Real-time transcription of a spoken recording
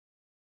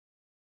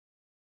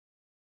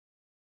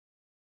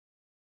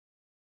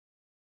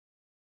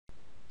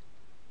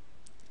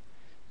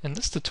In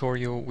this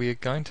tutorial we are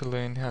going to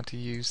learn how to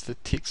use the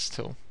text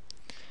tool,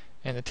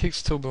 and the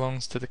text tool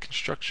belongs to the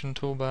construction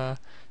toolbar,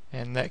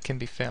 and that can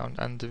be found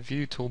under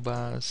view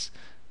toolbars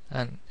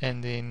and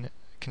then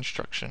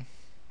construction.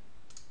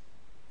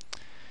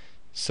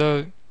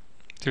 So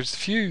there's a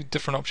few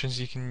different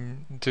options you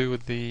can do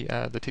with the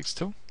text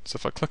tool. So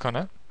if I click on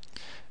it,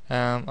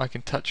 I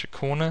can touch a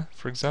corner,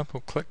 for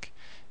example, click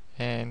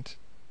and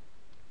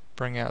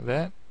bring out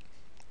that,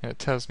 and it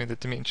tells me the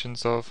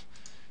dimensions of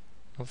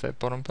that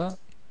bottom part.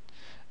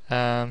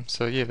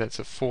 So yeah, that's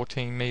a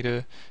 14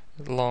 meter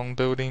long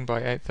building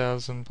by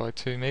 8,000 by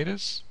 2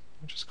 meters,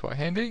 which is quite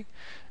handy.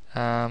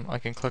 I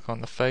can click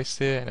on the face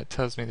there and it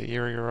tells me the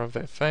area of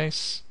that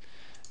face,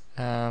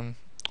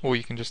 or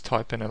you can just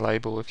type in a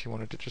label if you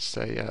wanted to just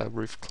say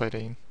roof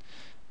cladding,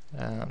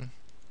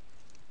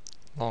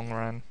 long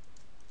run,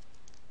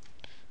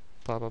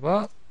 blah blah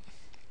blah,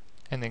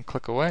 and then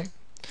click away.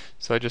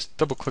 So I just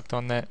double clicked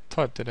on that,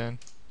 typed it in,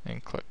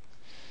 and click.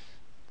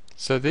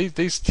 So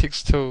these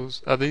text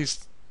tools are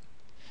these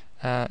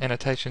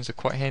annotations are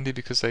quite handy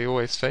because they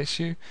always face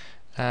you.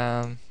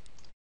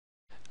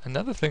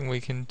 Another thing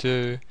we can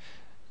do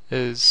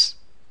is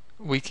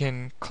we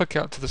can click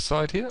out to the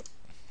side here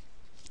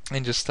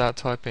and just start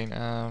typing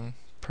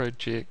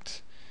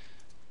project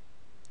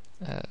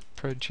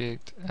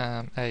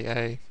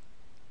AA,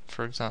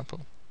 for example,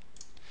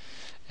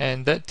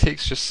 and that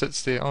text just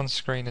sits there on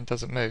screen and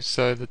doesn't move.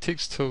 So the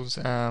text tool's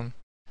a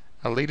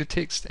leader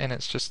text, and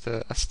it's just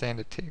a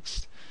standard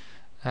text.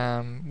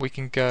 We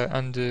can go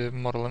under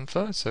model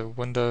info, so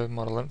window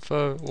model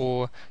info,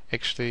 or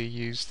actually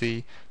use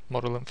the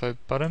model info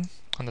button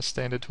on the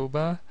standard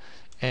toolbar,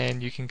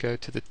 and you can go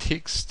to the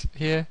text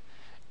here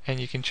and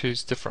you can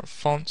choose different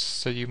fonts.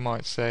 So you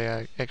might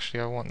say actually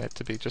I want that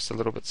to be just a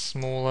little bit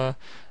smaller,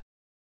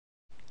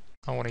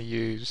 I want to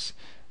use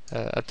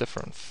a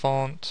different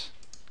font,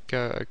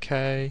 go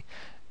OK.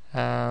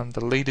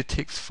 The leader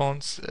text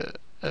fonts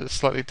are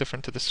slightly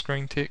different to the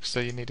screen text, so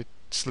you need to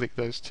select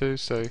those two.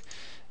 So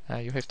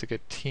you'll have to go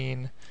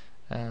 10,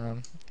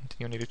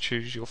 you'll need to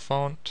choose your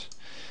font,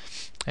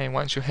 and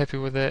once you're happy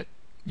with that,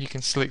 you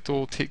can select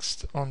all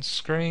text on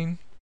screen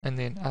and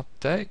then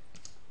update.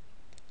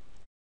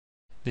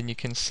 Then you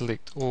can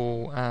select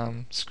all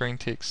screen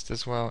text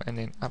as well and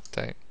then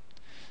update.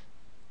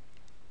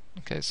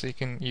 Okay, so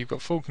you've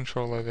got full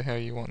control over how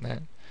you want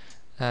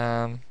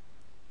that.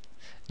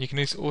 You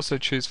can also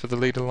choose for the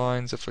leader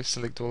lines. If we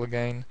select all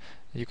again,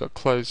 you've got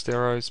closed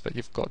arrows, but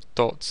you've got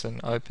dots and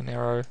open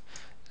arrow.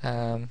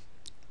 And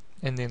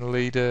then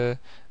leader,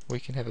 we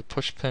can have a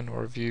push pin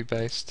or a view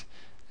based,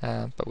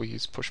 but we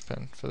use push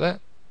pin for that.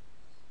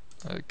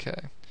 Okay,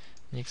 and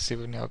you can see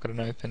we've now got an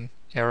open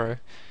arrow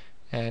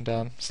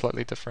and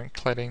slightly different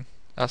cladding.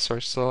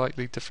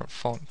 Slightly different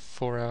font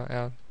for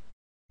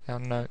our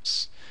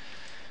notes.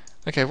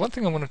 Okay, one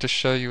thing I wanted to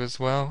show you as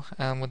well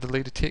with the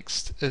leader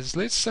text is,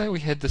 let's say we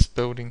had this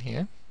building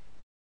here.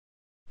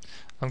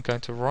 I'm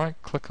going to right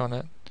click on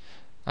it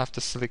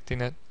after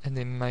selecting it and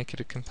then make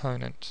it a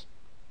component.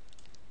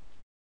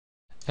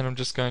 And I'm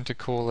just going to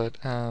call it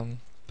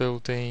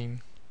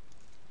building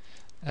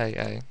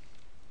AA.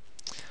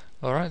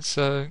 Alright,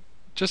 so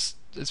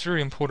it's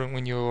very important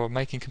when you're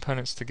making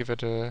components to give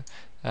it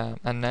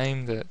a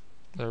name that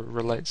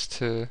relates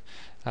to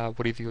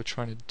whatever you're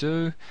trying to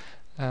do,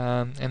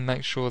 and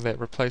make sure that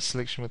replace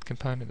selection with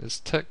component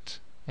is ticked,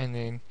 and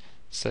then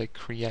say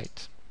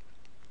create.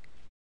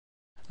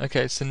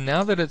 Okay, so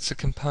now that it's a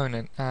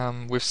component,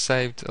 we've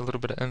saved a little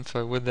bit of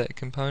info with that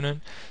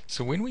component.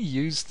 So when we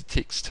use the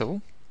text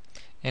tool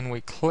and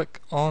we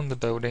click on the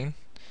building,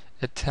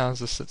 it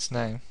tells us its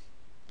name.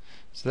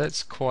 So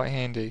that's quite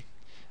handy,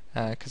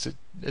 because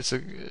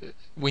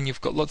when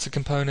you've got lots of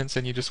components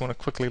and you just want to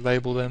quickly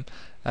label them,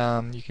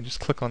 you can just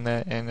click on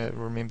that and it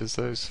remembers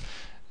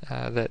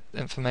that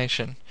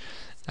information.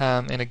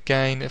 And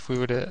again, if we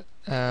were to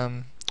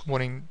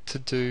wanting to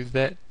do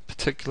that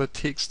particular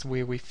text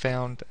where we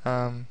found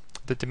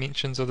the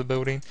dimensions of the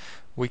building,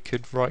 we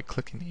could right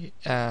click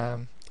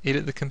and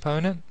edit the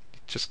component. You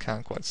just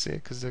can't quite see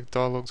it because the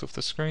dialogue's off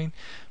the screen.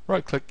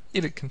 Right click,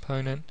 edit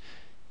component,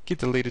 get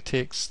the leader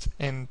text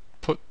and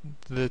put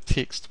the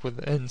text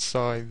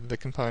inside the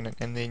component,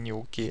 and then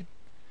you'll get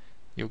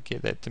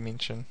that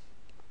dimension.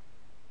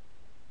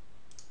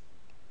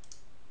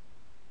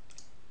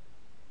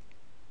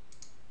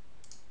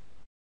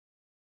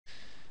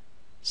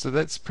 So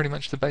that's pretty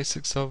much the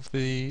basics of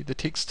the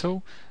text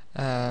tool.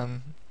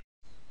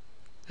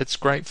 It's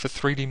great for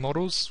 3D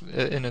models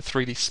in a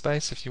 3D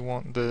space if you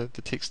want the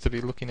text to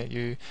be looking at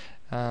you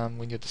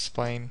when you're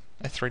displaying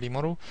a 3D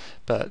model.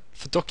 But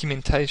for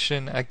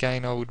documentation,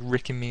 again, I would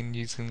recommend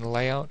using the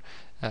layout.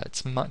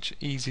 It's much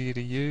easier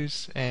to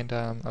use and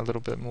a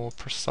little bit more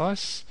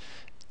precise,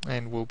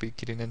 and we'll be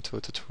getting into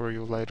a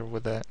tutorial later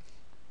with that.